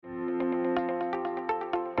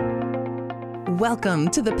Welcome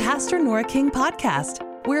to the Pastor Nora King podcast.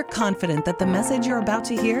 We're confident that the message you're about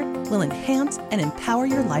to hear will enhance and empower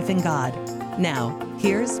your life in God. Now,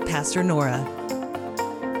 here's Pastor Nora.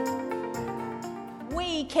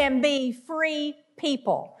 We can be free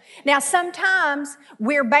people. Now, sometimes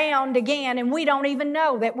we're bound again and we don't even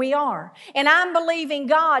know that we are. And I'm believing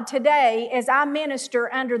God today as I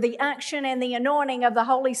minister under the unction and the anointing of the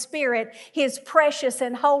Holy Spirit, His precious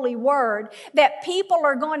and holy word, that people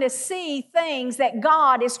are going to see things that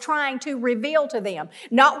God is trying to reveal to them.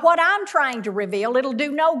 Not what I'm trying to reveal. It'll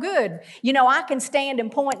do no good. You know, I can stand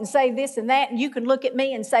and point and say this and that, and you can look at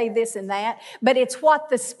me and say this and that. But it's what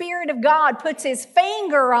the Spirit of God puts His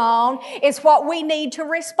finger on is what we need to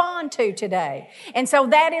respond to today. And so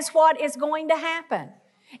that is what is going to happen.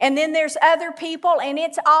 And then there's other people, and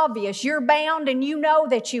it's obvious. You're bound and you know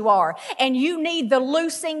that you are. And you need the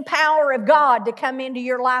loosing power of God to come into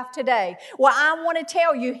your life today. Well, I want to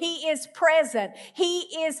tell you, He is present. He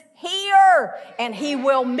is here, and He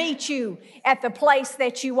will meet you at the place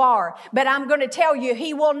that you are. But I'm going to tell you,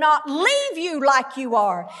 He will not leave you like you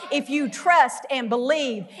are if you trust and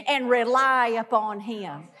believe and rely upon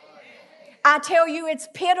Him. I tell you, it's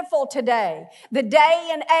pitiful today, the day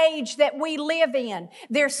and age that we live in.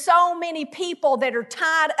 There's so many people that are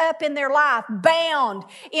tied up in their life, bound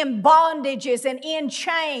in bondages and in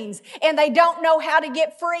chains, and they don't know how to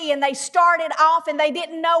get free. And they started off and they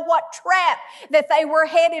didn't know what trap that they were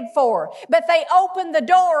headed for. But they opened the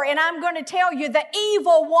door, and I'm going to tell you, the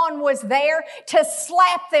evil one was there to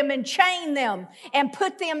slap them and chain them and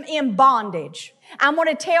put them in bondage. I'm going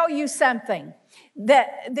to tell you something.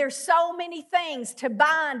 That there's so many things to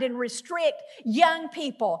bind and restrict young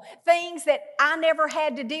people, things that I never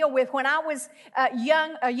had to deal with when I was a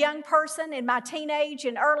young person in my teenage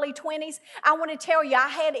and early 20s. I want to tell you, I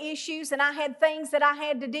had issues and I had things that I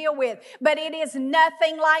had to deal with, but it is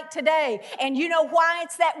nothing like today. And you know why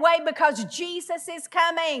it's that way? Because Jesus is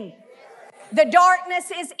coming. The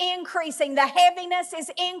darkness is increasing. The heaviness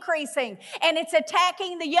is increasing. And it's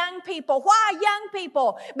attacking the young people. Why young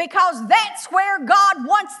people? Because that's where God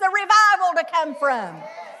wants the revival to come from.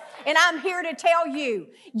 And I'm here to tell you,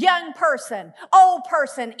 young person, old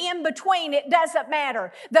person, in between, it doesn't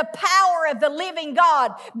matter. The power of the living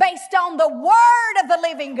God, based on the word of the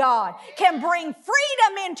living God, can bring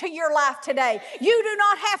freedom into your life today. You do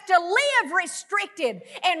not have to live restricted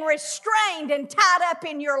and restrained and tied up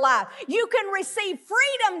in your life. You can receive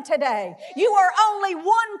freedom today. You are only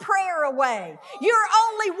one prayer away. You're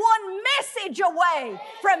only one message away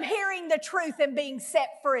from hearing the truth and being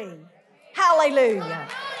set free. Hallelujah.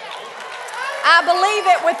 I believe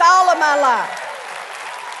it with all of my life.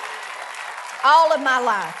 All of my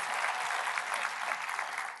life.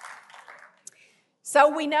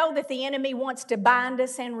 So we know that the enemy wants to bind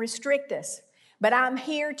us and restrict us. But I'm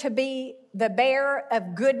here to be the bearer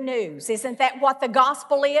of good news. Isn't that what the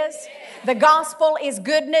gospel is? The gospel is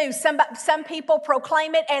good news. Some people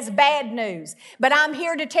proclaim it as bad news. But I'm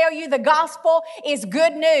here to tell you the gospel is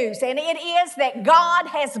good news. And it is that God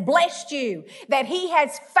has blessed you, that He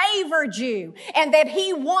has favored you, and that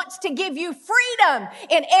He wants to give you freedom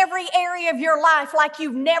in every area of your life like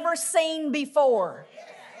you've never seen before.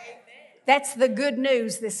 That's the good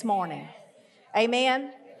news this morning.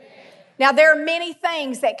 Amen. Now, there are many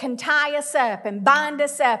things that can tie us up and bind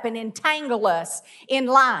us up and entangle us in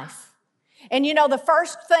life. And, you know, the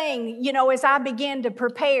first thing, you know, as I began to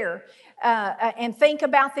prepare and think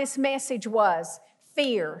about this message was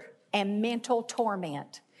fear and mental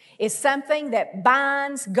torment. Is something that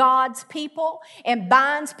binds God's people and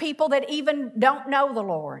binds people that even don't know the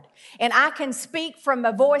Lord. And I can speak from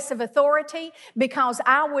a voice of authority because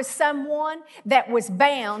I was someone that was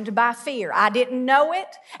bound by fear. I didn't know it.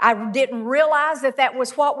 I didn't realize that that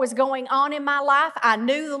was what was going on in my life. I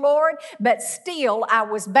knew the Lord, but still I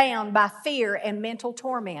was bound by fear and mental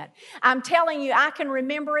torment. I'm telling you, I can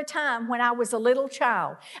remember a time when I was a little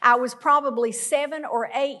child. I was probably 7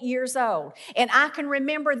 or 8 years old. And I can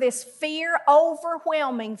remember this fear,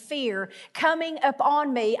 overwhelming fear coming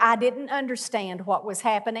upon me. I didn't understand what was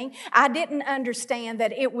happening. I didn't understand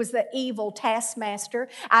that it was the evil taskmaster.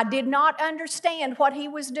 I did not understand what he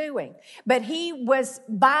was doing. But he was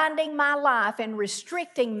binding my life and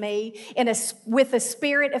restricting me with a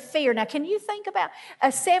spirit of fear. Now, can you think about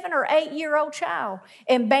a 7 or 8 year old child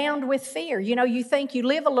and bound with fear? You know, you think you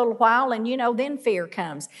live a little while and, you know, then fear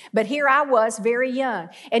comes. But here I was very young.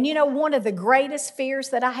 And, you know, one of the greatest fears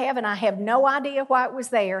that I have, and I have no idea why it was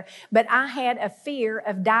there, but I had a fear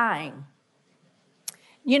of dying.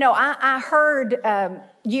 You know, I heard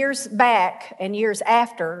years back and years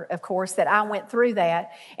after, of course, that I went through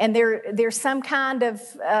that, and there's some kind of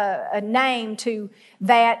a name to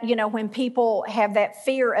that, you know, when people have that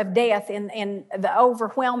fear of death in the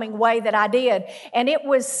overwhelming way that I did. And it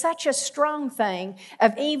was such a strong thing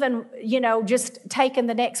of even, you know, just taking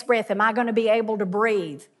the next breath. Am I going to be able to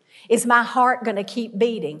breathe? Is my heart going to keep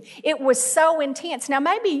beating? It was so intense. Now,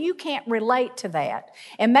 maybe you can't relate to that.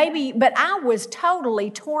 But I was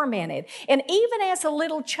totally tormented. And even as a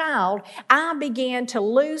little child, I began to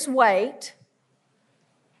lose weight.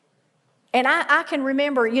 And I can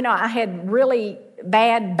remember, you know, I had really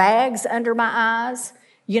bad bags under my eyes,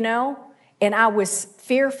 you know, and I was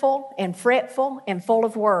fearful and fretful and full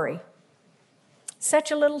of worry.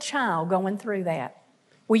 Such a little child going through that.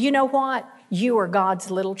 Well, you know what? You are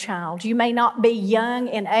God's little child. You may not be young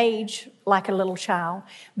in age like a little child,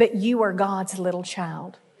 but you are God's little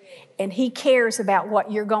child. And He cares about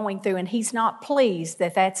what you're going through, and He's not pleased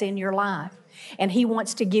that that's in your life. And He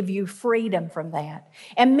wants to give you freedom from that.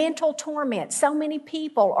 And mental torment. So many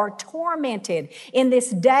people are tormented in this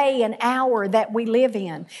day and hour that we live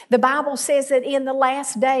in. The Bible says that in the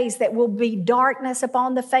last days that will be darkness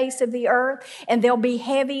upon the face of the earth, and there'll be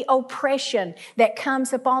heavy oppression that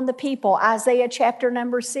comes upon the people. Isaiah chapter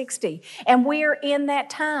number 60. And we're in that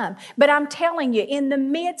time. But I'm telling you, in the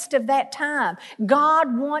midst of that time,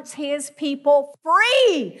 God wants His people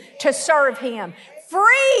free to serve Him.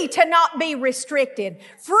 Free to not be restricted,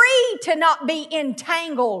 free to not be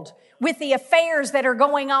entangled with the affairs that are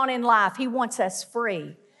going on in life. He wants us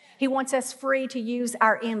free. He wants us free to use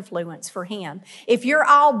our influence for Him. If you're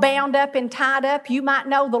all bound up and tied up, you might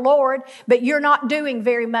know the Lord, but you're not doing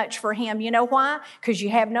very much for Him. You know why? Because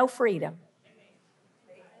you have no freedom.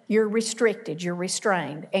 You're restricted, you're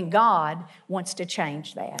restrained, and God wants to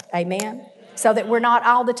change that. Amen? So that we're not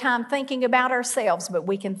all the time thinking about ourselves, but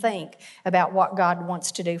we can think about what God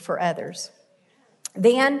wants to do for others.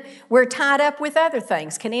 Then we're tied up with other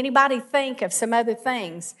things. Can anybody think of some other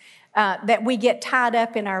things that we get tied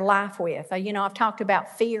up in our life with? You know, I've talked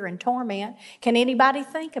about fear and torment. Can anybody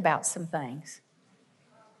think about some things?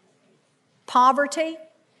 Poverty?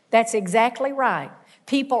 That's exactly right.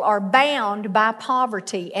 People are bound by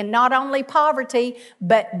poverty, and not only poverty,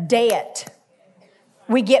 but debt.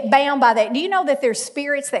 We get bound by that. Do you know that there's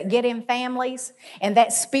spirits that get in families, and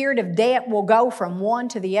that spirit of debt will go from one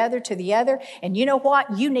to the other to the other? And you know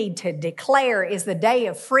what? You need to declare is the day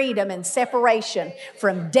of freedom and separation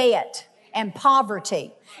from debt and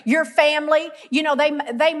poverty. Your family, you know,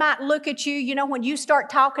 they might look at you, you know, when you start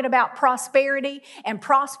talking about prosperity and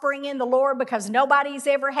prospering in the Lord, because nobody's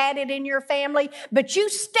ever had it in your family, but you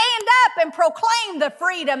stand up and proclaim the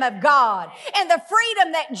freedom of God and the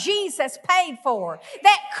freedom that Jesus paid for.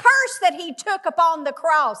 That curse that He took upon the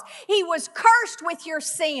cross, He was cursed with your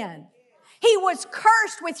sin. He was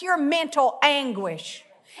cursed with your mental anguish,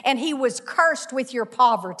 and He was cursed with your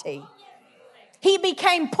poverty. He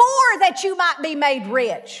became poor that you might be made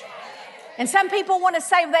rich. And some people want to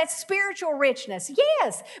say, well, that's spiritual richness.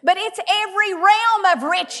 Yes, but it's every realm of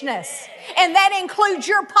richness. And that includes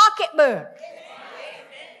your pocketbook.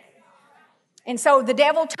 And so the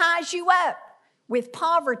devil ties you up with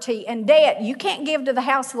poverty and debt. You can't give to the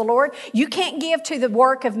house of the Lord. You can't give to the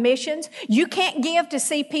work of missions. You can't give to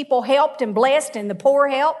see people helped and blessed and the poor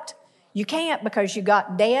helped. You can't, because you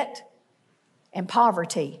got debt and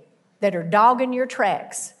poverty that are dogging your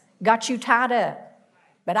tracks, got you tied up.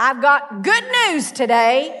 But I've got good news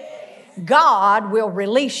today. God will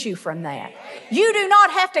release you from that. You do not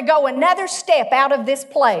have to go another step out of this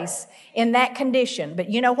place in that condition. But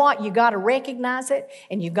you know what? You got to recognize it,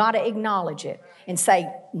 and you got to acknowledge it and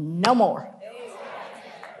say, no more.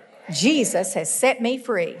 Jesus has set me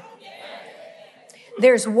free.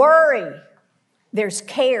 There's worry, there's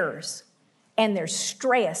cares, and there's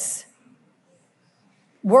stress.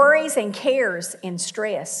 Worries and cares and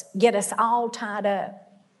stress get us all tied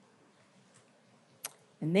up.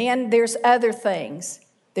 And then there's other things.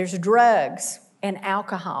 There's drugs and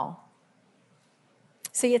alcohol.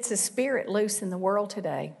 See, it's a spirit loose in the world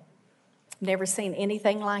today. Never seen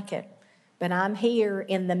anything like it. But I'm here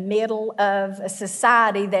in the middle of a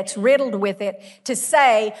society that's riddled with it to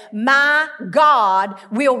say, my God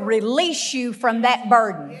will release you from that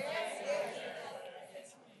burden.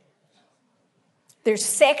 There's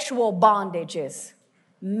sexual bondages.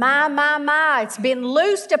 My, it's been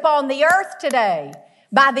loosed upon the earth today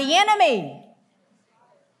by the enemy.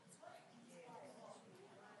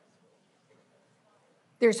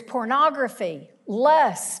 There's pornography,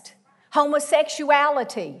 lust,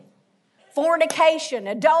 homosexuality, fornication,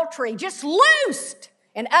 adultery, just loosed,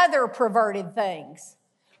 and other perverted things.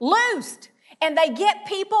 Loosed. And they get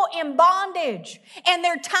people in bondage, and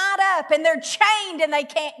they're tied up, and they're chained, and they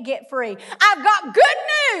can't get free. I've got good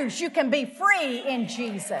news. You can be free in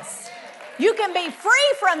Jesus. You can be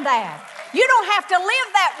free from that. You don't have to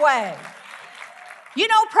live that way. You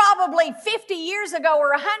know, probably 50 years ago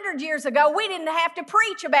or 100 years ago, we didn't have to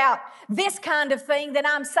preach about this kind of thing that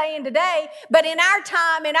I'm saying today. But in our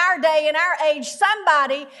time, in our day, in our age,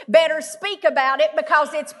 somebody better speak about it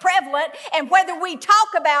because it's prevalent. And whether we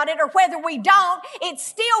talk about it or whether we don't, it's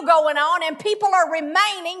still going on and people are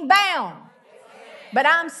remaining bound. But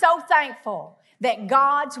I'm so thankful that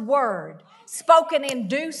God's word, spoken in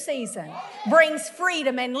due season, brings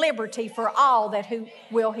freedom and liberty for all that who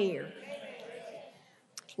will hear.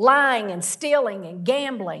 Lying and stealing and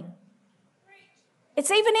gambling. It's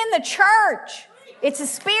even in the church. It's a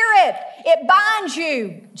spirit. It binds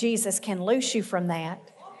you. Jesus can loose you from that.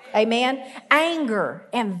 Amen. Anger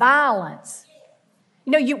and violence.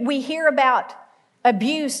 You know, we hear about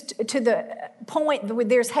abuse to the point that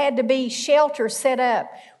there's had to be shelter set up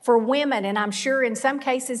for women, and I'm sure in some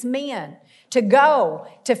cases men, to go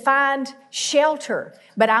to find shelter.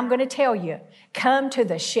 But I'm going to tell you, come to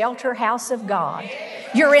the shelter house of God.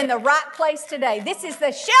 You're in the right place today. This is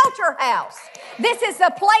the shelter house. This is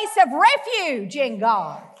the place of refuge in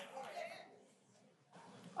God.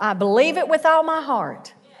 I believe it with all my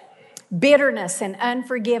heart. Bitterness and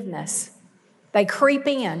unforgiveness, they creep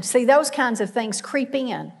in. See, those kinds of things creep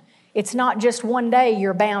in. It's not just one day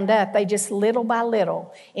you're bound up. They just little by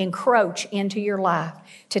little encroach into your life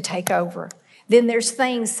to take over. Then there's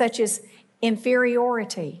things such as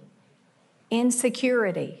inferiority,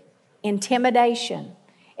 insecurity, intimidation,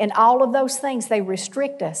 and all of those things, they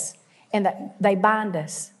restrict us and they bind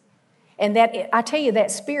us. And that, I tell you,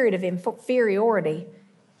 that spirit of inferiority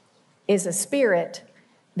is a spirit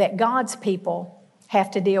that God's people have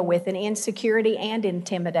to deal with, in insecurity and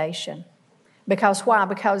intimidation. Because why?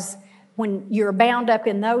 Because when you're bound up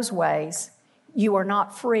in those ways, you are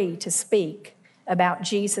not free to speak about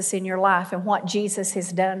Jesus in your life and what Jesus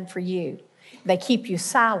has done for you. They keep you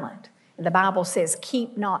silent. And the Bible says,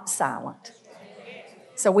 keep not silent.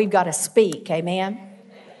 So we've got to speak, amen?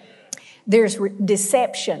 There's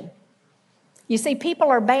deception. You see, people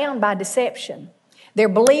are bound by deception. They're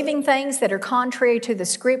believing things that are contrary to the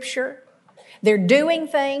Scripture. They're doing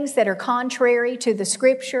things that are contrary to the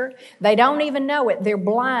Scripture. They don't even know it. They're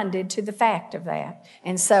blinded to the fact of that.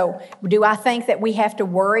 And so, do I think that we have to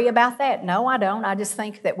worry about that? No, I don't. I just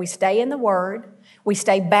think that we stay in the Word. We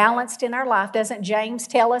stay balanced in our life. Doesn't James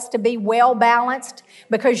tell us to be well balanced?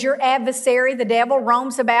 Because your adversary, the devil,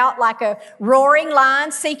 roams about like a roaring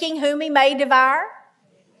lion, seeking whom he may devour.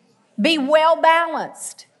 Be well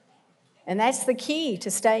balanced. And that's the key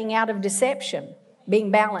to staying out of deception,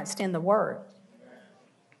 being balanced in the Word.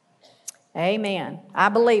 Amen. I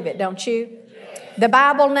believe it, don't you? The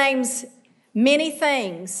Bible names many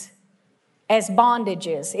things as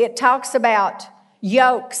bondages. It talks about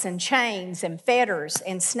yokes and chains and fetters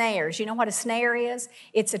and snares. You know what a snare is?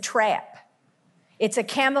 It's a trap. It's a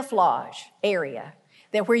camouflage area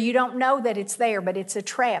that where you don't know that it's there, but it's a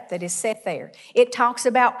trap that is set there. It talks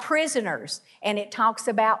about prisoners and it talks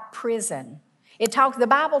about prison. The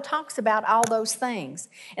Bible talks about all those things.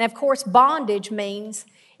 And of course, bondage means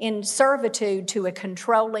in servitude to a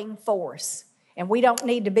controlling force. And we don't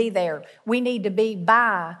need to be there. We need to be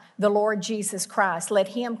by the Lord Jesus Christ. Let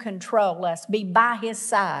Him control us. Be by His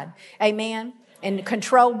side. Amen? And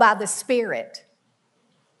controlled by the Spirit.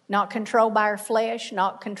 Not controlled by our flesh,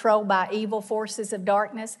 not controlled by evil forces of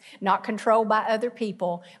darkness, not controlled by other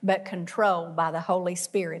people, but controlled by the Holy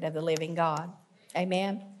Spirit of the living God.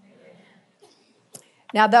 Amen?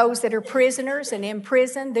 Now, those that are prisoners and in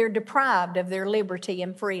prison, they're deprived of their liberty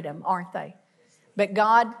and freedom, aren't they? But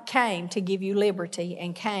God came to give you liberty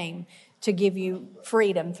and came to give you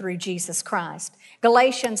freedom through Jesus Christ.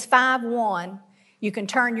 Galatians 5:1, you can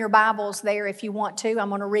turn your Bibles there if you want to. I'm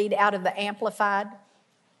going to read out of the Amplified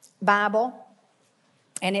Bible.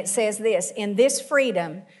 And it says this, in this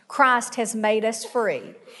freedom, Christ has made us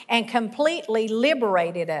free and completely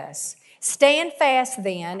liberated us. Stand fast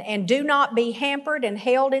then, and do not be hampered and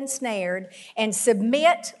held ensnared, and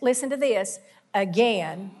submit, listen to this,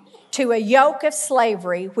 again, to a yoke of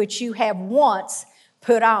slavery which you have once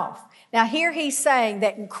put off. Now here he's saying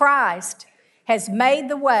that Christ has made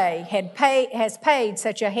the way, has paid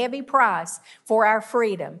such a heavy price for our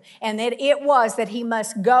freedom, and that it was that He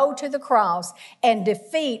must go to the cross and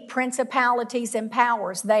defeat principalities and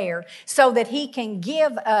powers there so that He can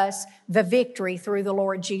give us the victory through the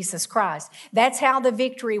Lord Jesus Christ. That's how the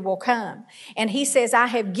victory will come. And he says, I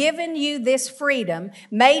have given you this freedom,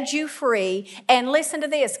 made you free, and listen to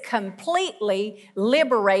this, completely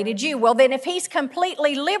liberated you. Well, then if he's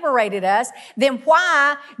completely liberated us, then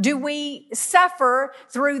why do we suffer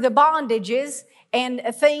through the bondages and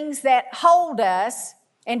things that hold us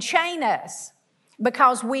and chain us?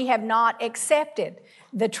 Because we have not accepted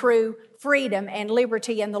the true freedom and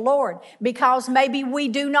liberty in the Lord. Because maybe we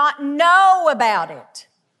do not know about it.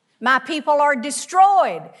 My people are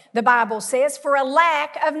destroyed, the Bible says, for a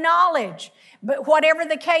lack of knowledge. But whatever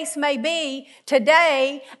the case may be,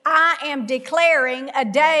 today I am declaring a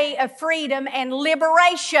day of freedom and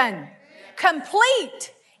liberation,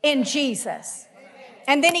 complete in Jesus.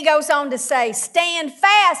 And then he goes on to say, stand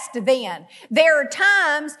fast then. There are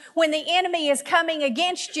times when the enemy is coming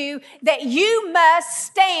against you that you must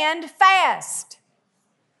stand fast.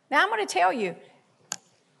 Now I'm going to tell you,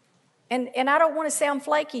 and I don't want to sound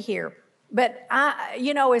flaky here, but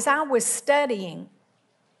as I was studying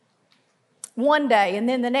one day and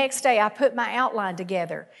then the next day I put my outline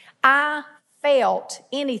together, I felt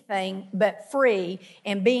anything but free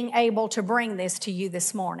in being able to bring this to you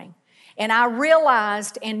this morning. And I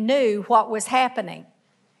realized and knew what was happening.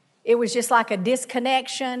 It was just like a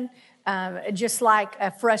disconnection, just like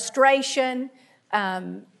a frustration,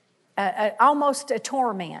 almost a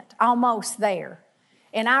torment, almost there.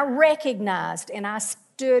 And I recognized and I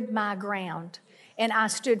stood my ground and I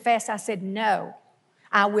stood fast. I said, no,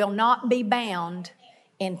 I will not be bound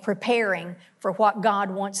in preparing for what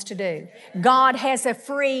God wants to do. God has a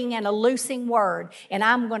freeing and a loosing word, and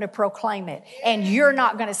I'm going to proclaim it, and you're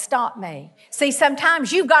not going to stop me. See,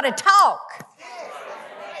 sometimes you've got to talk.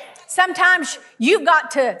 Sometimes you've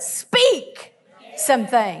got to speak some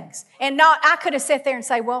things. And I could have sat there and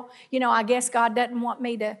say, well, I guess God doesn't want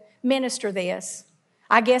me to minister this.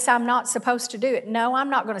 I guess I'm not supposed to do it. No, I'm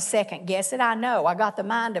not going to second guess it. I know I got the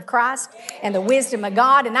mind of Christ and the wisdom of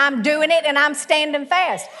God, and I'm doing it, and I'm standing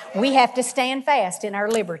fast. We have to stand fast in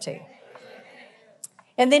our liberty.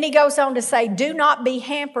 And then he goes on to say, do not be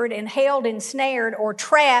hampered and held, ensnared, or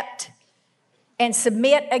trapped, and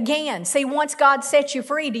submit again. See, once God sets you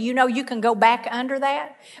free, do you know you can go back under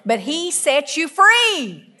that? But he sets you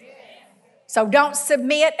free. So don't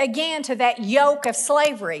submit again to that yoke of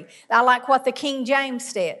slavery. I like what the King James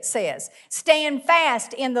says. Stand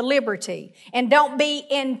fast in the liberty and don't be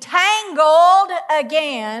entangled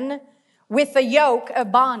again with the yoke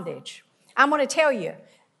of bondage. I'm going to tell you,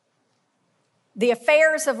 the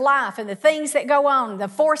affairs of life and the things that go on, the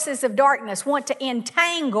forces of darkness want to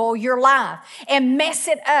entangle your life and mess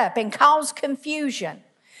it up and cause confusion.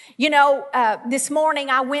 This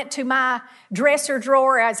morning I went to my dresser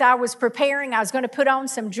drawer as I was preparing. I was going to put on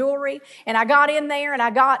some jewelry, and I got in there and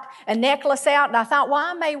I got a necklace out, and I thought, well,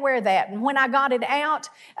 I may wear that. And when I got it out,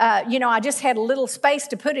 I just had a little space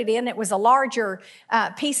to put it in. It was a larger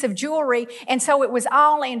piece of jewelry, and so it was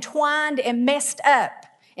all entwined and messed up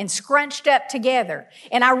and scrunched up together.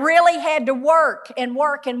 And I really had to work and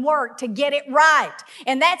work and work to get it right.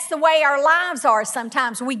 And that's the way our lives are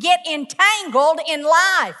sometimes. We get entangled in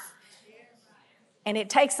life. And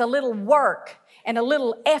it takes a little work and a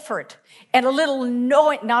little effort and a little,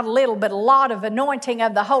 not a little, but a lot of anointing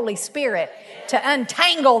of the Holy Spirit to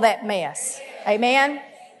untangle that mess. Amen?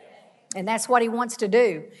 And that's what he wants to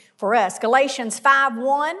do for us. Galatians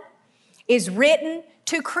 5:1 is written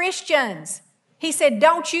to Christians. He said,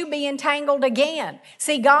 don't you be entangled again.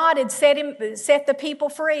 See, God had set the people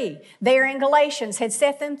free. There in Galatians had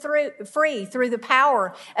set them free through the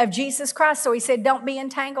power of Jesus Christ. So he said, don't be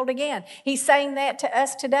entangled again. He's saying that to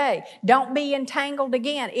us today. Don't be entangled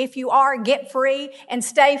again. If you are, get free and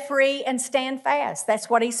stay free and stand fast. That's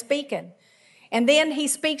what he's speaking. And then he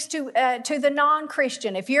speaks to the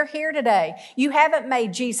non-Christian. If you're here today, you haven't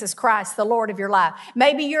made Jesus Christ the Lord of your life.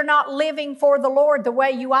 Maybe you're not living for the Lord the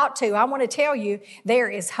way you ought to. I want to tell you, there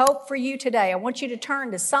is hope for you today. I want you to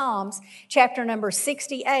turn to Psalms chapter number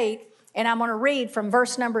 68, and I'm going to read from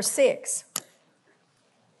verse number 6.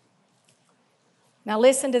 Now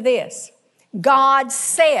listen to this. God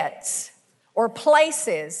sets or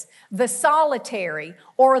places the solitary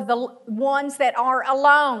or the ones that are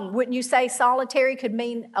alone. Wouldn't you say solitary could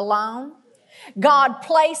mean alone? God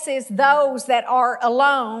places those that are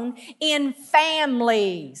alone in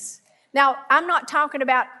families. Now, I'm not talking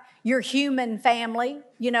about your human family,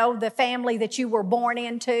 the family that you were born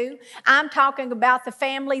into. I'm talking about the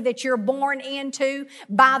family that you're born into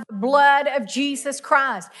by the blood of Jesus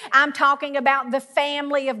Christ. I'm talking about the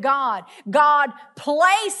family of God. God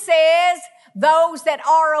places those that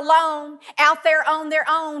are alone, out there on their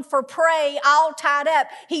own for prey, all tied up.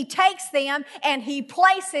 He takes them and He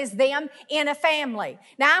places them in a family.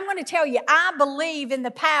 Now, I'm going to tell you, I believe in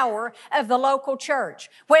the power of the local church.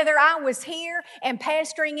 Whether I was here and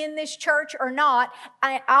pastoring in this church or not,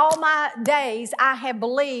 all my days I have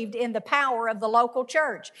believed in the power of the local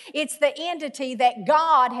church. It's the entity that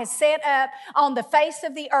God has set up on the face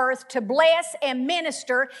of the earth to bless and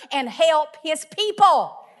minister and help His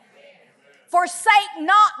people. Forsake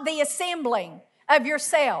not the assembling of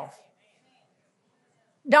yourself.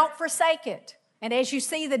 Don't forsake it. And as you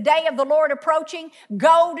see the day of the Lord approaching,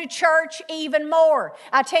 go to church even more.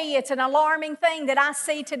 I tell you, it's an alarming thing that I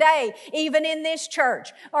see today, even in this church.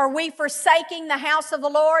 Are we forsaking the house of the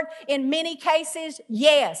Lord? In many cases,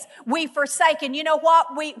 yes. We forsake. And you know what?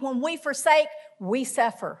 When we forsake, we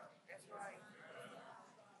suffer.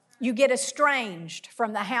 You get estranged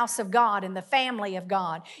from the house of God and the family of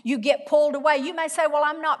God. You get pulled away. You may say, well,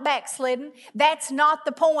 I'm not backslidden. That's not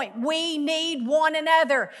the point. We need one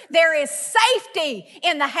another. There is safety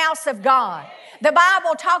in the house of God. The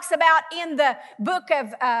Bible talks about in the book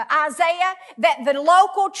of Isaiah that the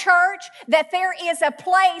local church, that there is a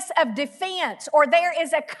place of defense, or there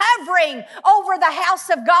is a covering over the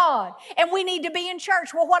house of God. And we need to be in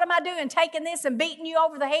church. Well, what am I doing? Taking this and beating you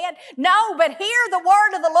over the head? No, but hear the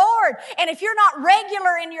word of the Lord. And if you're not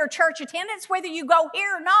regular in your church attendance, whether you go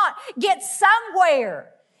here or not, get somewhere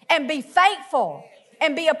and be faithful.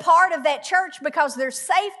 And be a part of that church, because there's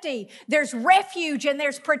safety, there's refuge, and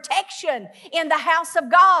there's protection in the house of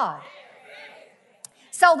God.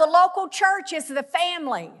 So the local church is the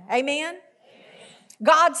family. Amen?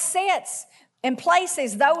 God sets and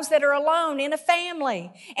places those that are alone in a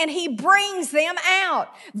family, and He brings them out,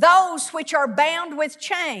 those which are bound with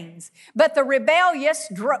chains. But the rebellious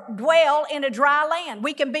dwell in a dry land.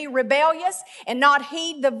 We can be rebellious and not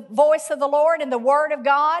heed the voice of the Lord and the word of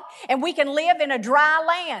God, and we can live in a dry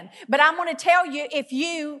land. But I'm going to tell you, if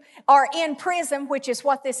you are in prison, which is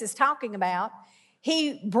what this is talking about,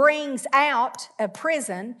 He brings out of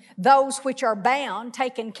prison those which are bound,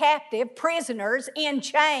 taken captive, prisoners in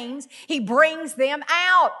chains. He brings them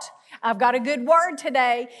out. I've got a good word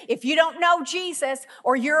today. If you don't know Jesus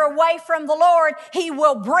or you're away from the Lord, He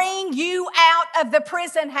will bring you out of the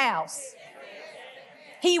prison house.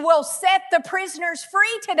 He will set the prisoners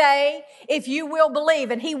free today if you will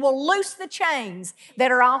believe, and He will loose the chains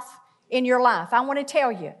that are off in your life. I want to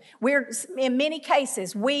tell you, in many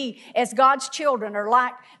cases, we as God's children are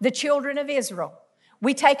like the children of Israel.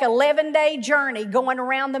 We take an 11-day journey going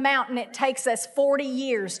around the mountain. It takes us 40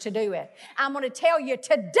 years to do it. I'm going to tell you,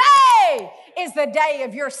 today is the day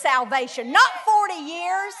of your salvation. Not 40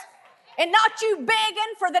 years, and not you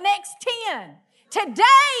begging for the next 10. Today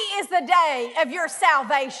is the day of your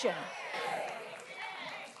salvation.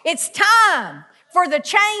 It's time for the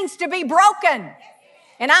chains to be broken.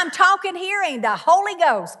 And I'm talking here, and the Holy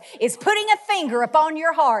Ghost is putting a finger upon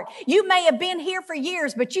your heart. You may have been here for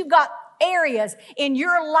years, but you've got areas in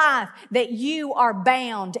your life that you are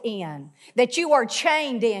bound in, that you are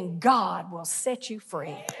chained in. God will set you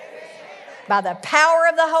free by the power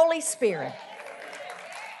of the Holy Spirit.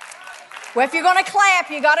 Well, if you're going to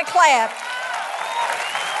clap, you got to clap.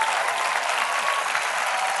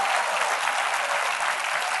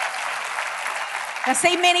 I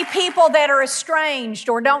see many people that are estranged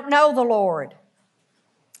or don't know the Lord.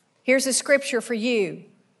 Here's a scripture for you,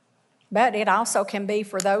 but it also can be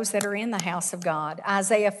for those that are in the house of God.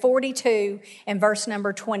 Isaiah 42 and verse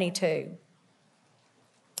number 22.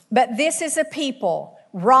 But this is a people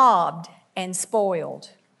robbed and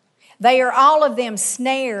spoiled. They are all of them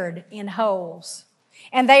snared in holes,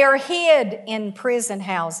 and they are hid in prison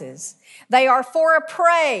houses. They are for a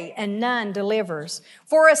prey, and none delivers.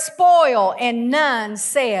 For a spoil, and none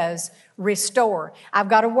says, restore. I've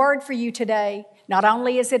got a word for you today. Not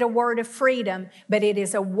only is it a word of freedom, but it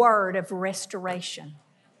is a word of restoration.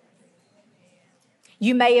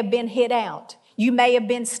 You may have been hid out. You may have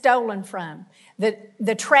been stolen from.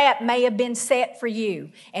 The trap may have been set for you,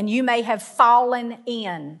 and you may have fallen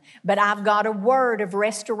in, but I've got a word of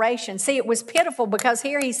restoration. See, it was pitiful because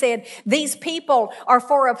here he said, these people are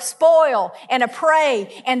for a spoil and a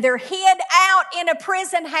prey, and they're hid out in a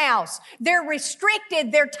prison house. They're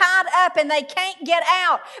restricted, they're tied up, and they can't get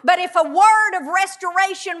out. But if a word of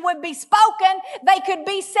restoration would be spoken, they could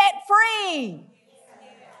be set free.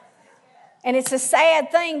 And it's a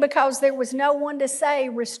sad thing because there was no one to say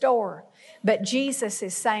restore. But Jesus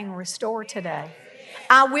is saying restore today.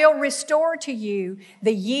 I will restore to you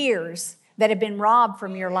the years that have been robbed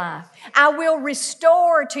from your life. I will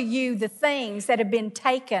restore to you the things that have been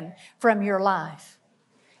taken from your life.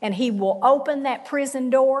 And He will open that prison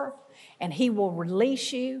door, and He will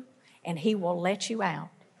release you, and He will let you out.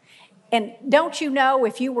 And don't you know,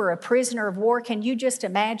 if you were a prisoner of war, can you just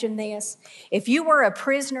imagine this? If you were a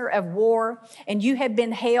prisoner of war and you had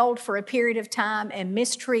been held for a period of time and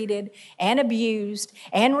mistreated and abused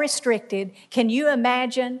and restricted, can you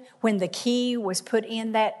imagine when the key was put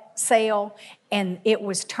in that cell and it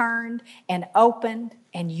was turned and opened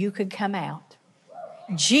and you could come out?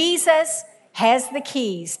 Jesus has the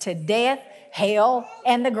keys to death, hell,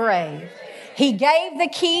 and the grave. He gave the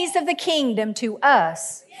keys of the kingdom to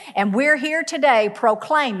us, and we're here today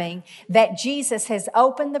proclaiming that Jesus has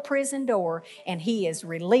opened the prison door and He is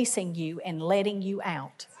releasing you and letting you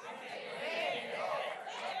out.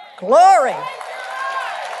 Glory!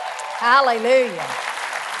 Hallelujah!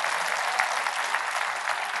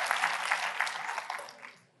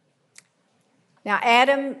 Now,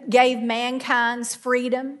 Adam gave mankind's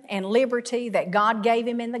freedom and liberty that God gave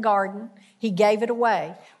him in the garden. He gave it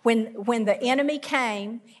away. When the enemy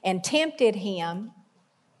came and tempted him,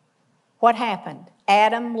 what happened?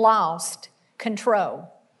 Adam lost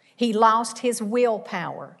control. He lost his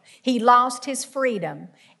willpower. He lost his freedom,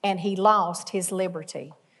 and he lost his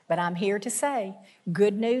liberty. But I'm here to say,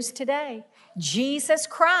 good news today. Jesus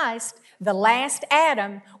Christ, the last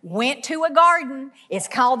Adam, went to a garden. It's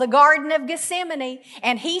called the Garden of Gethsemane.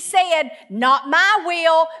 And He said, not my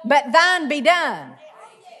will, but thine be done.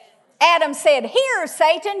 Adam said, here,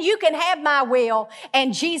 Satan, you can have my will.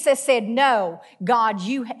 And Jesus said, no, God,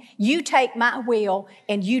 you take my will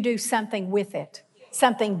and you do something with it,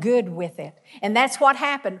 something good with it. And that's what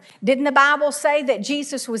happened. Didn't the Bible say that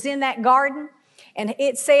Jesus was in that garden? And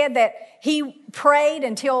it said that He prayed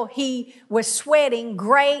until He was sweating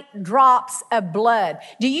great drops of blood.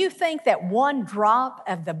 Do you think that one drop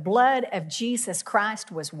of the blood of Jesus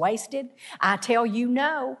Christ was wasted? I tell you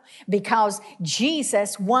no, because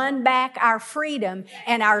Jesus won back our freedom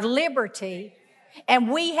and our liberty,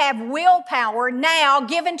 and we have willpower now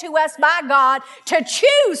given to us by God to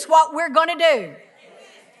choose what we're going to do.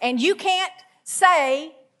 And you can't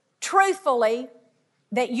say truthfully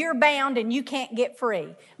that you're bound and you can't get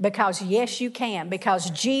free, because yes, you can, because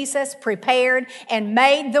Jesus prepared and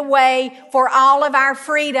made the way for all of our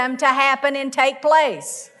freedom to happen and take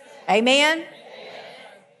place. Amen?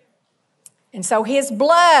 And so His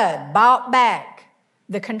blood bought back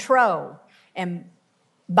the control and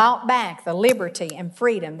bought back the liberty and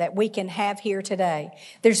freedom that we can have here today.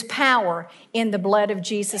 There's power in the blood of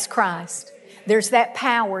Jesus Christ. There's that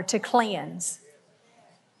power to cleanse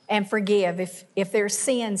and forgive. If there's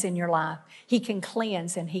sins in your life, He can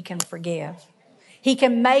cleanse and He can forgive. He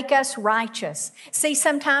can make us righteous. See,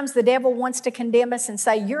 sometimes the devil wants to condemn us and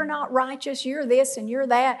say, you're not righteous, you're this and you're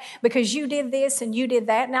that, because you did this and you did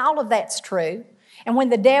that. Now, all of that's true. And when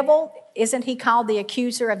the devil, isn't he called the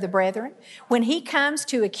accuser of the brethren? When he comes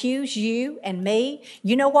to accuse you and me,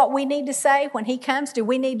 you know what we need to say? When he comes, do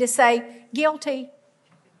we need to say, guilty?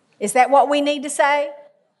 Is that what we need to say?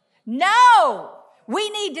 No! We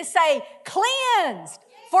need to say, cleansed,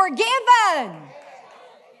 forgiven,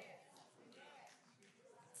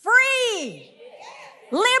 free,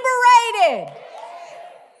 liberated.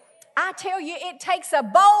 I tell you, it takes a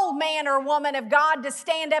bold man or woman of God to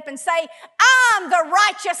stand up and say, I'm the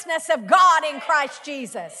righteousness of God in Christ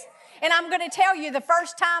Jesus. And I'm going to tell you, the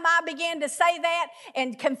first time I began to say that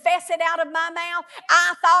and confess it out of my mouth,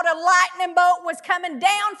 I thought a lightning bolt was coming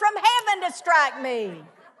down from heaven to strike me.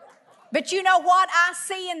 But you know what I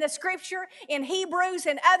see in the Scripture, in Hebrews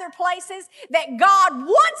and other places, that God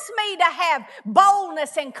wants me to have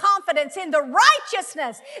boldness and confidence in the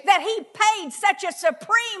righteousness that He paid such a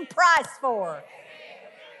supreme price for.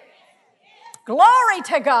 Glory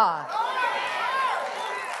to God.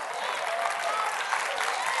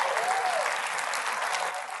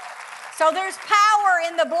 So there's power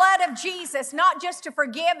in the blood of Jesus, not just to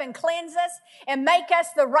forgive and cleanse us and make us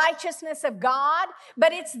the righteousness of God,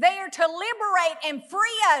 but it's there to liberate and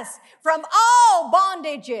free us from all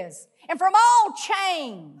bondages and from all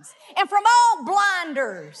chains and from all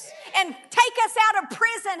blinders and take us out of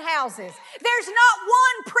prison houses. There's not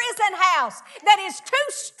one prison house that is too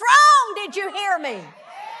strong, did you hear me?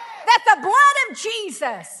 That the blood of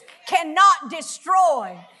Jesus cannot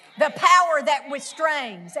destroy the power that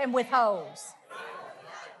restrains and withholds.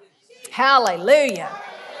 Hallelujah.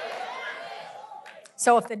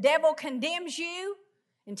 So if the devil condemns you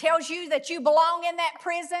and tells you that you belong in that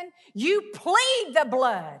prison, you plead the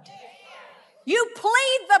blood. You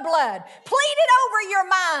plead the blood. Plead it over your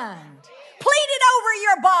mind. Plead it over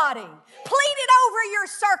your body. Plead it over your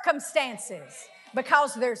circumstances,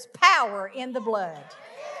 because there's power in the blood.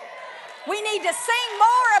 We need to sing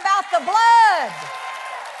more about the blood.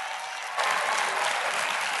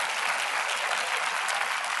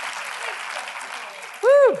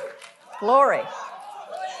 Glory.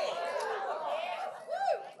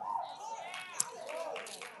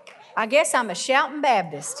 I guess I'm a shouting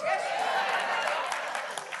Baptist.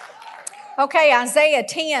 Okay, Isaiah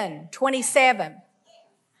 10:27.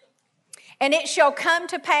 And it shall come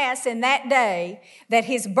to pass in that day that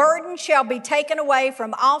his burden shall be taken away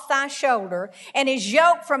from off thy shoulder, and his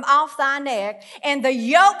yoke from off thy neck, and the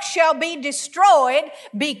yoke shall be destroyed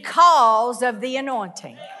because of the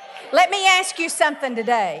anointing. Let me ask you something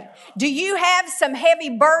today. Do you have some heavy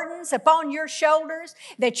burdens upon your shoulders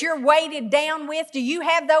that you're weighted down with? Do you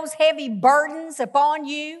have those heavy burdens upon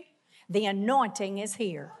you? The anointing is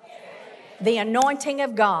here. The anointing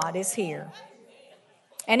of God is here.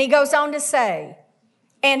 And he goes on to say,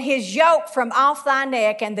 and his yoke from off thy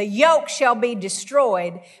neck, and the yoke shall be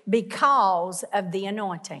destroyed because of the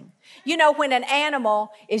anointing. You know, when an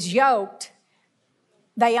animal is yoked,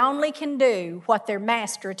 they only can do what their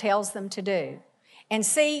master tells them to do. And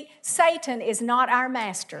see, Satan is not our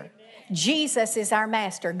master. Jesus is our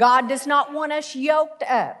master. God does not want us yoked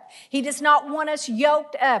up. He does not want us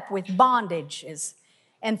yoked up with bondages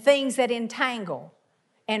and things that entangle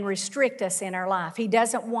and restrict us in our life. He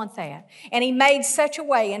doesn't want that. And he made such a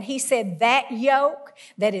way, and he said, that yoke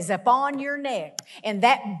that is upon your neck and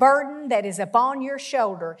that burden that is upon your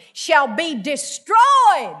shoulder shall be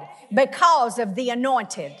destroyed because of the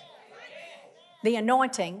anointed. The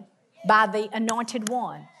anointing by the anointed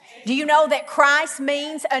one. Do you know that Christ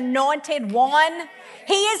means anointed one?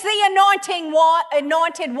 He is the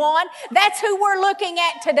anointed one. That's who we're looking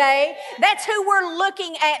at today. That's who we're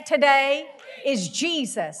looking at today is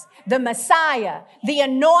Jesus, the Messiah, the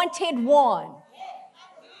anointed one.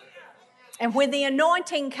 And when the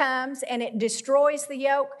anointing comes and it destroys the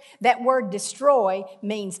yoke, that word destroy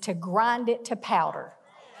means to grind it to powder.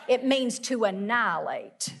 It means to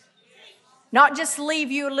annihilate. Not just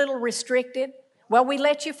leave you a little restricted. Well, we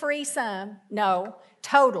let you free some. No,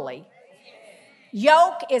 totally.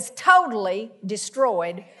 Yoke is totally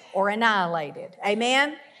destroyed or annihilated.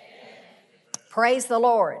 Amen? Praise the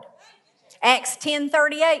Lord. Acts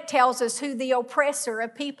 10:38 tells us who the oppressor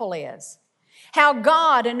of people is. How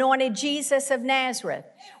God anointed Jesus of Nazareth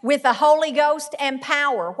with the Holy Ghost and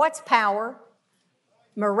power. What's power?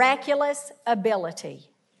 Miraculous ability.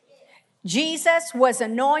 Jesus was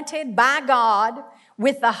anointed by God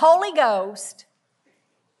with the Holy Ghost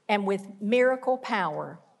and with miracle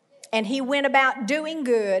power. And he went about doing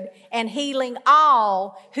good and healing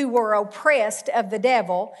all who were oppressed of the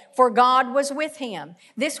devil, for God was with him.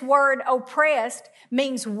 This word oppressed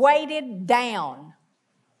means weighted down.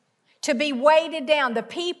 To be weighted down, the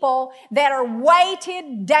people that are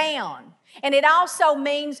weighted down. And it also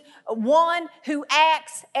means one who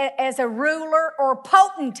acts as a ruler or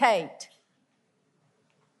potentate.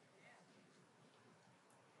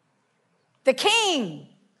 The king.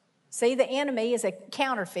 See, the enemy is a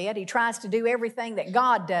counterfeit. He tries to do everything that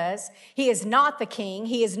God does. He is not the king.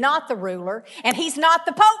 He is not the ruler. And he's not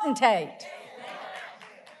the potentate.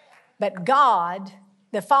 But God,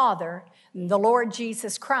 the Father, the Lord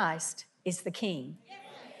Jesus Christ, is the king.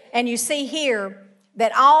 And you see here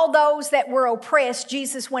that all those that were oppressed,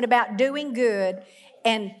 Jesus went about doing good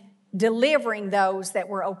and delivering those that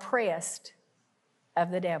were oppressed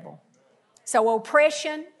of the devil. So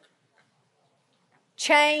oppression,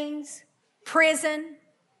 chains, prison,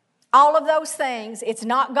 all of those things, it's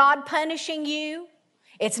not God punishing you.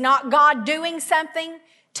 It's not God doing something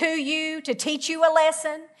to you to teach you a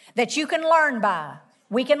lesson that you can learn by.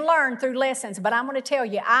 We can learn through lessons, but I'm going to tell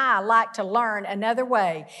you, I like to learn another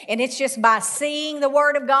way. And it's just by seeing the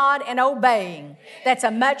Word of God and obeying. That's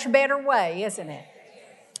a much better way, isn't it?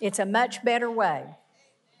 It's a much better way.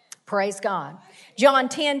 Praise God. John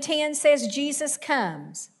 10:10 says Jesus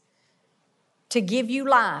comes to give you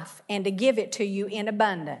life and to give it to you in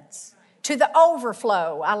abundance. To the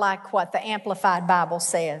overflow, I like what the Amplified Bible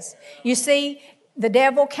says. You see, the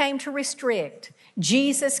devil came to restrict.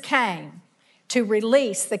 Jesus came to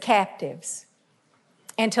release the captives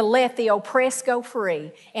and to let the oppressed go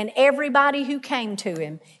free. And everybody who came to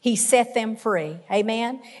him, he set them free.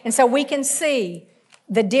 Amen? And so we can see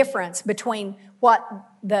the difference between what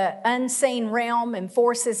the unseen realm and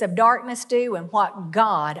forces of darkness do and what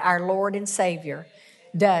God, our Lord and Savior,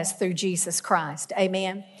 does through Jesus Christ.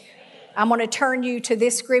 Amen? I'm going to turn you to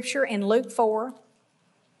this scripture in Luke 4.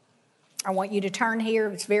 I want you to turn here.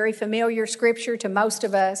 It's very familiar scripture to most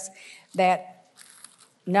of us that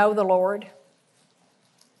know the Lord,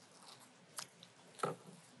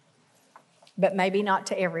 but maybe not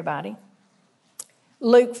to everybody.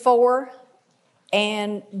 Luke 4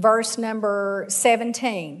 and verse number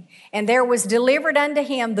 17. And there was delivered unto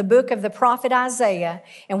him the book of the prophet Isaiah.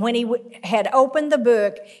 And when he had opened the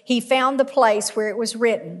book, he found the place where it was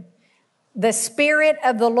written, "The Spirit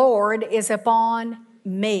of the Lord is upon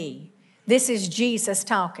me." This is Jesus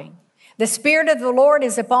talking. "The Spirit of the Lord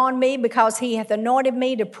is upon me because he hath anointed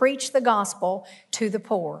me to preach the gospel to the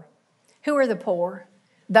poor." Who are the poor?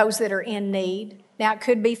 Those that are in need. Now, it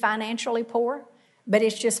could be financially poor, but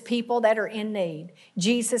it's just people that are in need.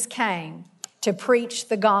 Jesus came to preach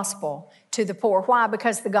the gospel to the poor. Why?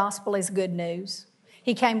 Because the gospel is good news.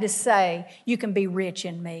 He came to say, you can be rich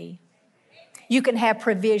in me. You can have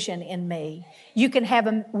provision in me. You can have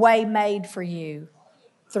a way made for you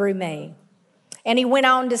through me. And he went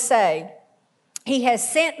on to say, he has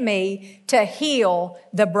sent me to heal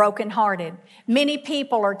the brokenhearted. Many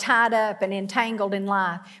people are tied up and entangled in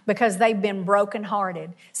life because they've been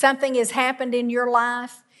brokenhearted. Something has happened in your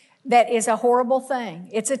life that is a horrible thing.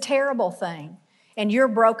 It's a terrible thing. And you're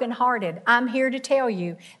brokenhearted. I'm here to tell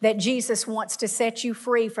you that Jesus wants to set you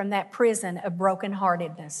free from that prison of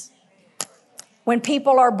brokenheartedness. When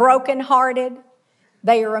people are brokenhearted,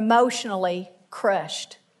 they are emotionally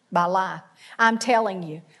crushed by life. I'm telling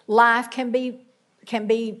you, life can be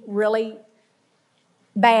really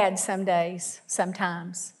bad some days,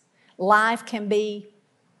 sometimes. Life can be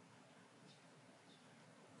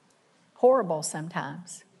horrible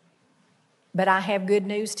sometimes. But I have good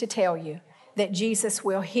news to tell you, that Jesus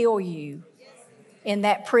will heal you in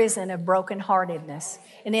that prison of brokenheartedness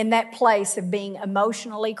and in that place of being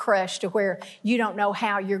emotionally crushed to where you don't know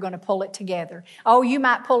how you're going to pull it together. Oh, you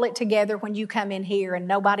might pull it together when you come in here and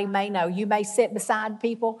nobody may know. You may sit beside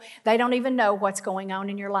people. They don't even know what's going on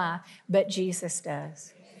in your life, but Jesus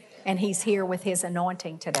does. And he's here with his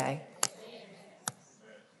anointing today.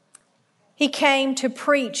 He came to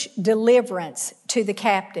preach deliverance to the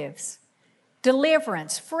captives.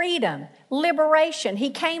 Deliverance, freedom, liberation.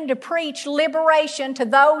 He came to preach liberation to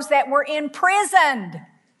those that were imprisoned.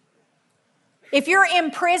 If you're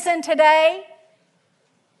in prison today,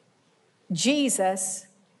 Jesus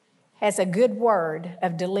has a good word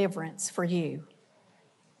of deliverance for you.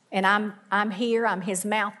 And I'm here, I'm his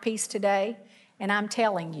mouthpiece today, and I'm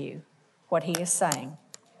telling you what he is saying.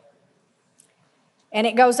 And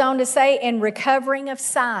it goes on to say, in recovering of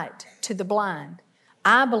sight to the blind.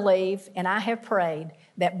 I believe and I have prayed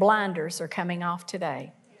that blinders are coming off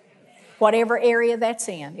today. Whatever area that's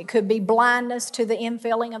in. It could be blindness to the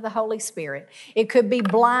infilling of the Holy Spirit. It could be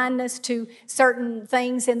blindness to certain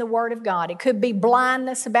things in the Word of God. It could be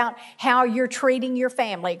blindness about how you're treating your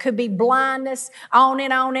family. It could be blindness on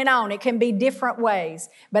and on and on. It can be different ways.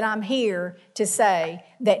 But I'm here to say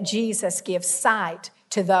that Jesus gives sight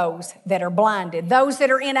to those that are blinded. Those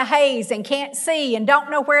that are in a haze and can't see and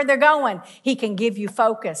don't know where they're going. He can give you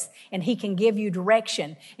focus and he can give you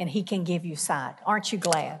direction and he can give you sight. Aren't you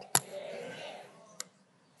glad?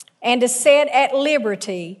 And to set at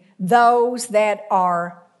liberty those that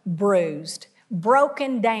are bruised,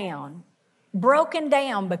 broken down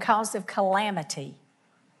because of calamity.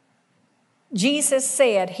 Jesus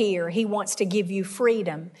said here he wants to give you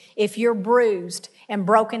freedom if you're bruised and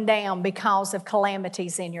broken down because of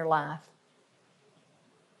calamities in your life.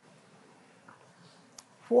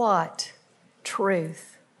 What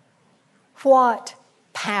truth. What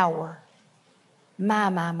power.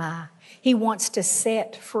 My. He wants to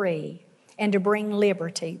set free and to bring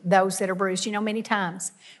liberty those that are bruised. You know, many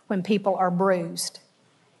times when people are bruised,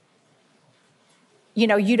 you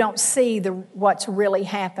know, you don't see what's really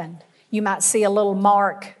happened. You might see a little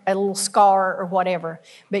mark, a little scar or whatever,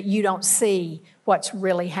 but you don't see what's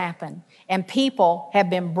really happened. And people have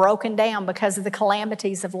been broken down because of the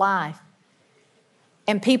calamities of life.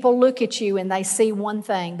 And people look at you and they see one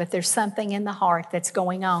thing, but there's something in the heart that's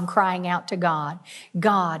going on, crying out to God.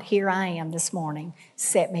 God, here I am this morning.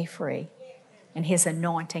 Set me free. And his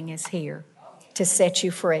anointing is here to set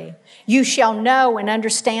you free. You shall know and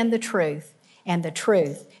understand the truth, and the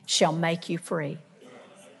truth shall make you free.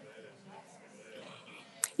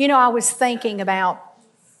 You know, I was thinking about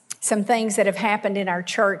some things that have happened in our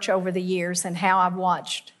church over the years and how I've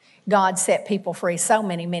watched God set people free so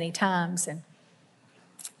many times. And,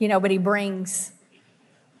 you know, but he brings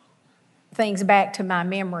things back to my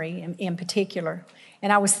memory in particular.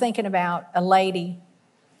 And I was thinking about a lady,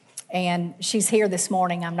 and she's here this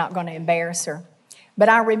morning. I'm not going to embarrass her. But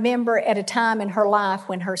I remember at a time in her life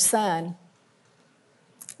when her son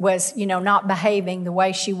was, you know, not behaving the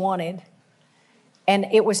way she wanted. And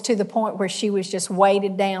it was to the point where she was just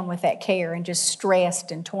weighted down with that care and just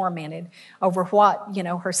stressed and tormented over what, you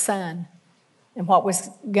know, her son and what was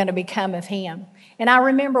going to become of him. And I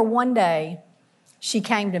remember one day she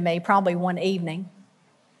came to me probably one evening,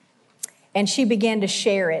 and she began to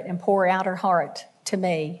share it and pour out her heart to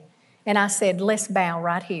me. And I said, let's bow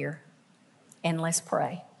right here and let's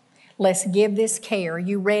pray. Let's give this care. Are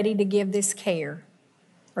you ready to give this care?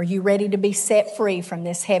 Are you ready to be set free from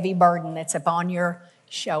this heavy burden that's upon your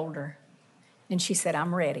shoulder? And she said,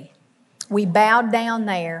 I'm ready. We bowed down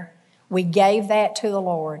there. We gave that to the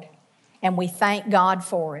Lord, and we thanked God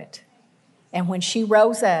for it. And when she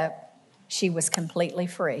rose up, she was completely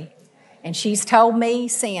free. And she's told me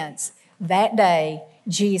since that day,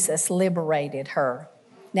 Jesus liberated her.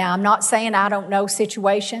 Now, I'm not saying I don't know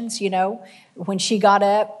situations, when she got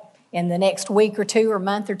up in the next week or two or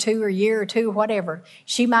month or two or year or two, whatever,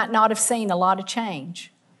 she might not have seen a lot of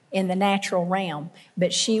change in the natural realm,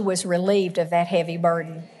 but she was relieved of that heavy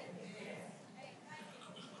burden.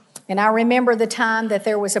 And I remember the time that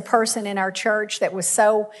there was a person in our church that was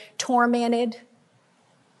so tormented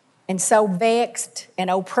and so vexed and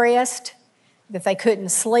oppressed that they couldn't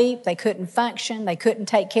sleep, they couldn't function, they couldn't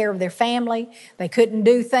take care of their family, they couldn't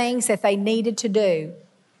do things that they needed to do.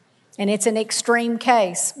 And it's an extreme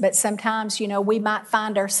case, but sometimes, we might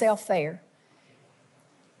find ourselves there.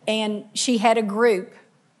 And she had a group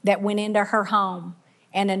that went into her home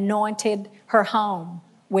and anointed her home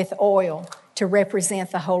with oil to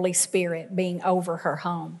represent the Holy Spirit being over her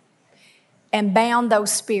home, and bound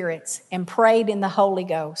those spirits and prayed in the Holy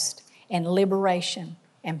Ghost, and liberation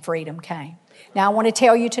and freedom came. Now I want to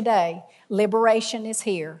tell you today, liberation is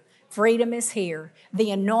here. Freedom is here.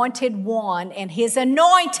 The Anointed One and His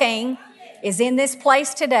anointing is in this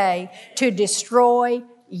place today to destroy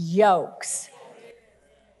yokes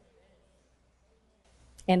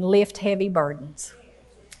and lift heavy burdens.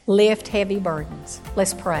 Lift heavy burdens.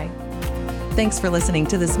 Let's pray. Thanks for listening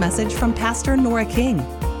to this message from Pastor Nora King.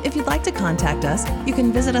 If you'd like to contact us, you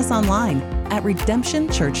can visit us online at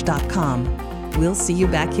redemptionchurch.com. We'll see you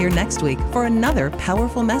back here next week for another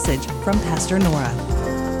powerful message from Pastor Nora.